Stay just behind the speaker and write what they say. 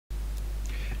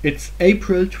It's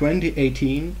April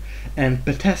 2018 and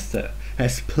Bethesda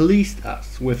has pleased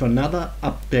us with another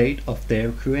update of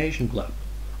their Creation Club.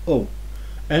 Oh,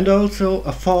 and also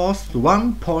a forced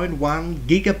 1.1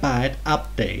 gigabyte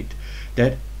update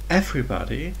that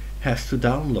everybody has to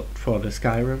download for the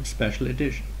Skyrim Special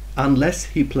Edition, unless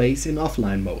he plays in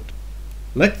offline mode.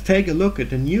 Let's take a look at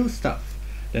the new stuff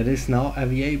that is now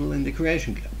available in the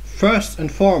Creation Club. First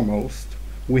and foremost,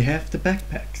 we have the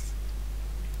backpacks.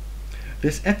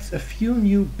 This adds a few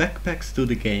new backpacks to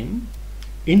the game,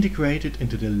 integrated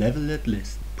into the leveled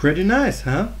list. Pretty nice,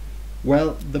 huh?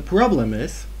 Well, the problem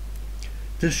is,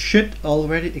 this shit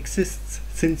already exists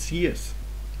since years.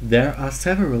 There are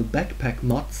several backpack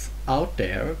mods out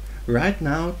there right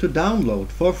now to download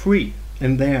for free,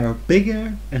 and they are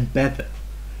bigger and better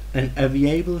and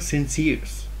available since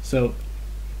years. So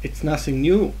it's nothing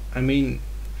new. I mean,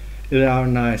 there are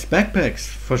nice backpacks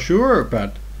for sure,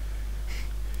 but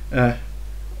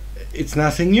it's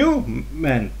nothing new,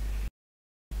 man.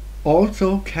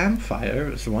 Also,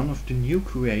 Campfire is one of the new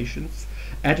creations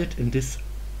added in this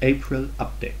April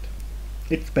update.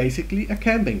 It's basically a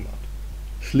camping mod.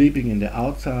 Sleeping in the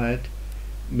outside,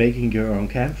 making your own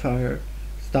campfire,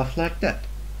 stuff like that.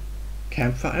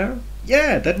 Campfire?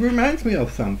 Yeah, that reminds me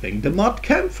of something. The mod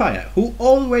Campfire, who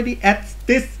already adds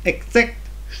this exact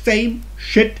same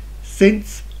shit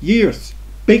since years.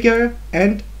 Bigger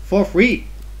and for free.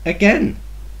 Again.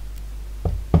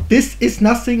 This is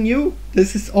nothing new.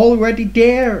 This is already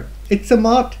there. It's a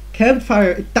mod.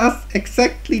 Campfire. It does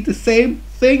exactly the same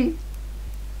thing.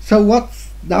 So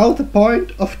what's now the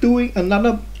point of doing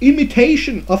another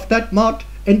imitation of that mod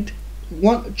and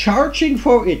charging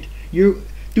for it? You're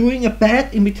doing a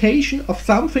bad imitation of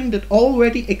something that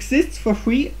already exists for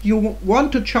free. You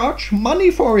want to charge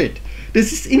money for it.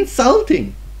 This is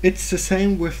insulting. It's the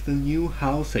same with the new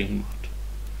housing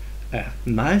mod. A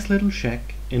nice little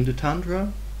shack in the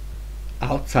tundra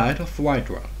outside of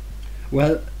Whiterun.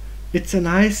 Well, it's a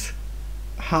nice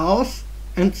house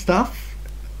and stuff,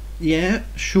 yeah,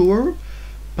 sure,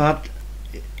 but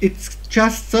it's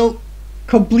just so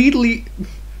completely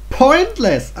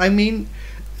pointless. I mean,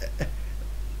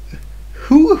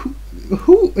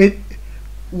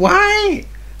 why?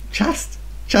 Just,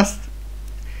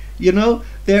 you know,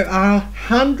 there are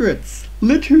hundreds,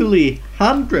 literally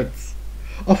hundreds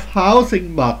of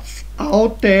housing mods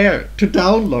out there to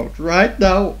download right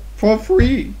now for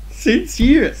free since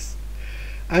years.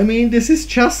 I mean, this is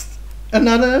just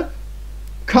another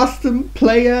custom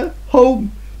player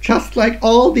home, just like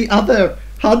all the other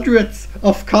hundreds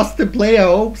of custom player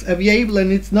homes available,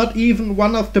 and it's not even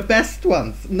one of the best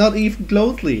ones, not even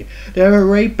closely. There are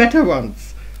way better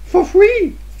ones for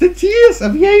free since years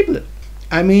available.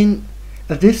 I mean,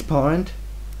 at this point,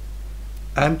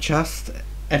 I'm just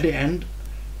at the end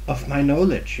of my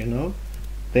knowledge, you know.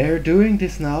 They're doing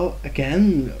this now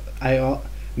again.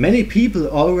 Many people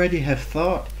already have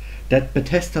thought that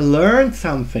Bethesda learned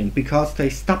something because they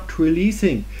stopped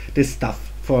releasing this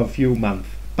stuff for a few months.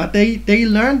 But they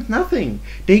learned nothing.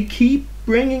 They keep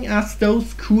bringing us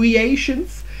those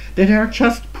creations that are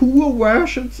just poor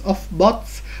versions of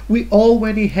mods we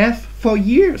already have for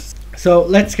years. So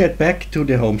let's get back to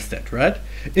the homestead, right?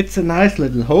 It's a nice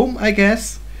little home, I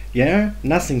guess. Yeah,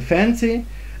 nothing fancy.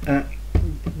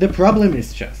 The problem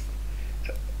is just,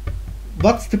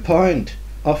 what's the point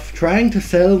of trying to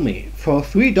sell me for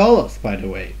 $3, by the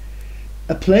way,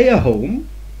 a player home,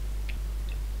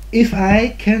 if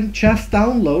I can just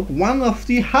download one of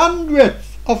the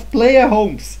hundreds of player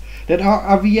homes that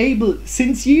are available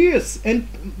since years, and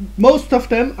most of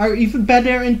them are even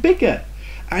better and bigger?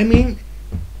 I mean,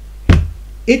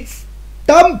 it's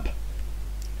dumb.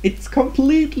 It's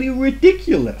completely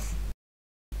ridiculous.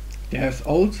 There's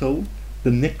also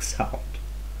the Nyx Hound,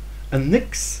 a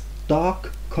Nyx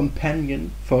dog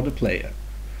companion for the player.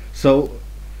 So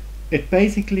it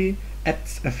basically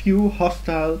adds a few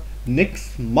hostile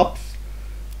Nyx mobs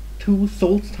to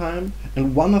Solstheim,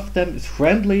 and one of them is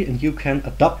friendly and you can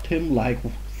adopt him like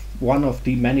one of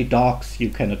the many dogs you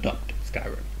can adopt in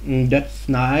Skyrim. That's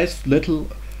nice, little,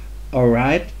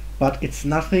 alright, but it's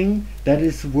nothing that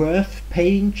is worth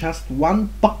paying just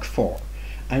 $1 for.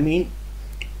 I mean,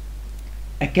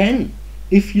 again,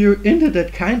 if you're into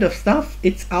that kind of stuff,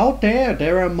 it's out there.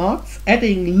 There are mods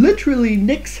adding literally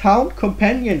Nyx Hound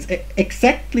companions,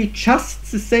 exactly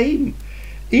just the same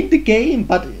in the game,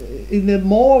 but in a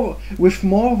with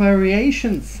more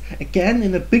variations, again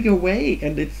in a bigger way,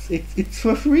 and it's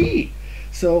for free.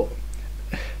 So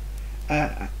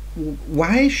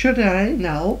why should I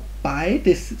now buy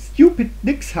this stupid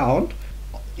Nyx Hound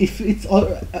if it's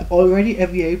already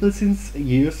available since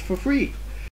years for free?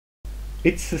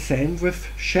 It's the same with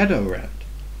Shadowrun.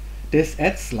 this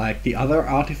adds, like the other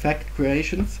artifact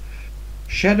creations,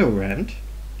 Shadowrand,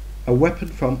 a weapon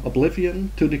from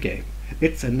Oblivion, to the game.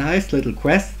 It's a nice little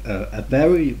quest, a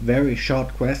very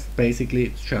short quest. Basically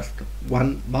it's just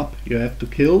one mob you have to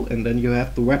kill and then you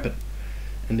have the weapon.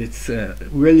 And it's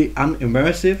really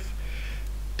unimmersive.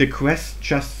 The quest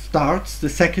just starts the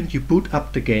second you boot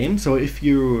up the game, so if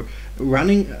you're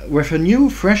running with a new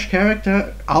fresh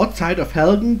character outside of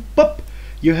Helgen, boop,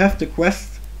 you have the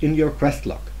quest in your quest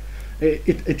log.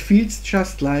 It feels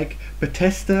just like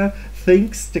Bethesda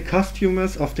thinks the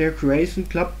costumers of their creation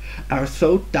club are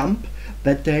so dumb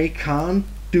that they can't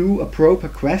do a proper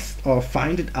quest or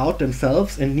find it out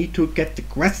themselves and need to get the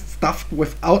quest stuffed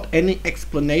without any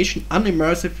explanation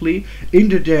unimmersively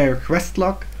into their quest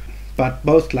log. But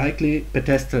most likely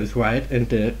Bethesda is right, and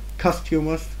the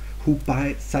costumers who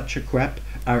buy such a crap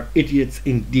are idiots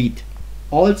indeed.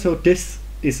 Also, this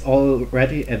is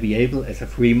already available as a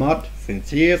free mod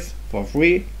since years for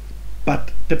free,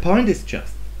 but the point is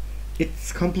just,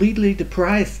 it's completely, the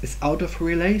price is out of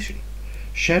relation.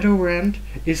 Shadowrand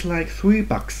is like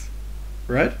 $3,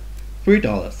 right?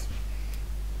 $3.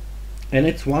 And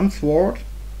it's one sword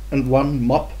and one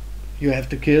mob you have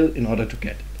to kill in order to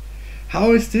get it.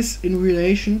 How is this in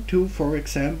relation to, for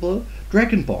example,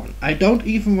 Dragonborn? I don't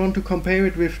even want to compare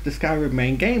it with the Skyrim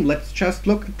main game. Let's just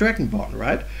look at Dragonborn,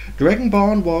 right?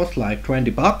 Dragonborn was like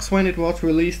 $20 when it was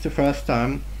released the first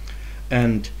time,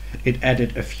 and it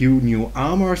added a few new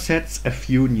armor sets, a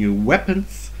few new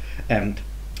weapons, and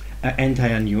an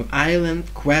entire new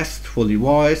island, quest, fully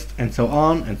voiced, and so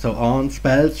on,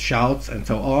 spells, shouts, and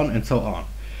so on and so on.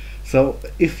 So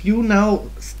if you now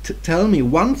tell me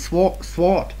one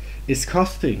sword is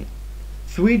costing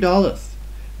 $3,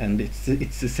 and it's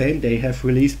the same, they have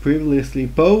released previously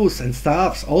bows and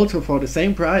staffs also for the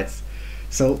same price.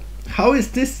 So how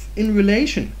is this in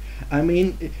relation? I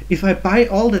mean, if I buy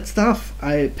all that stuff,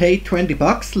 I pay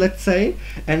 $20, let's say,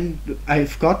 and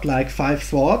I've got like 5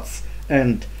 swords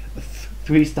and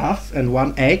 3 staffs and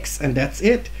 1 axe, and that's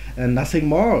it, and nothing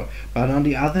more. But on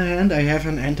the other hand, I have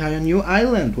an entire new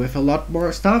island with a lot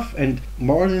more stuff and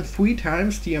more than 3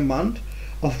 times the amount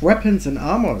of weapons and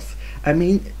armors. I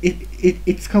mean,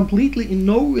 it's completely in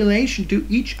no relation to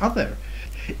each other.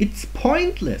 It's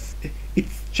pointless.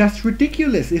 It's just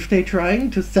ridiculous if they're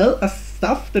trying to sell us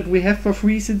stuff that we have for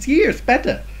free since years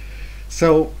better.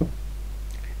 So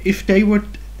if they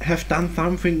would have done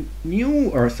something new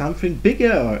or something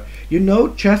bigger, or you know,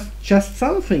 just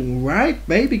something, right?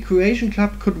 Maybe Creation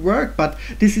Club could work, but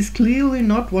this is clearly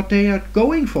not what they are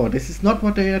going for. This is not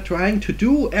what they are trying to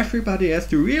do. Everybody has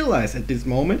to realize at this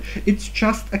moment it's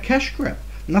just a cash grab,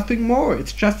 nothing more.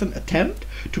 It's just an attempt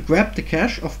to grab the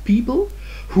cash of people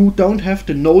who don't have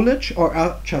the knowledge or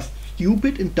are just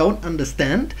stupid and don't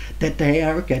understand that they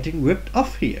are getting ripped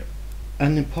off here.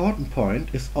 An important point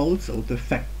is also the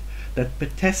fact that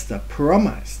Bethesda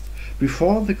promised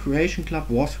before the Creation Club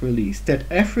was released that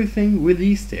everything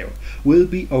released there will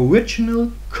be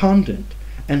original content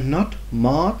and not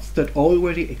mods that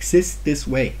already exist this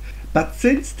way. But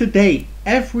since today,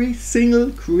 every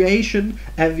single creation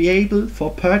available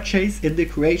for purchase in the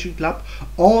Creation Club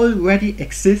already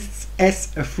exists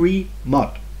as a free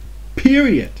mod.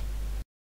 Period.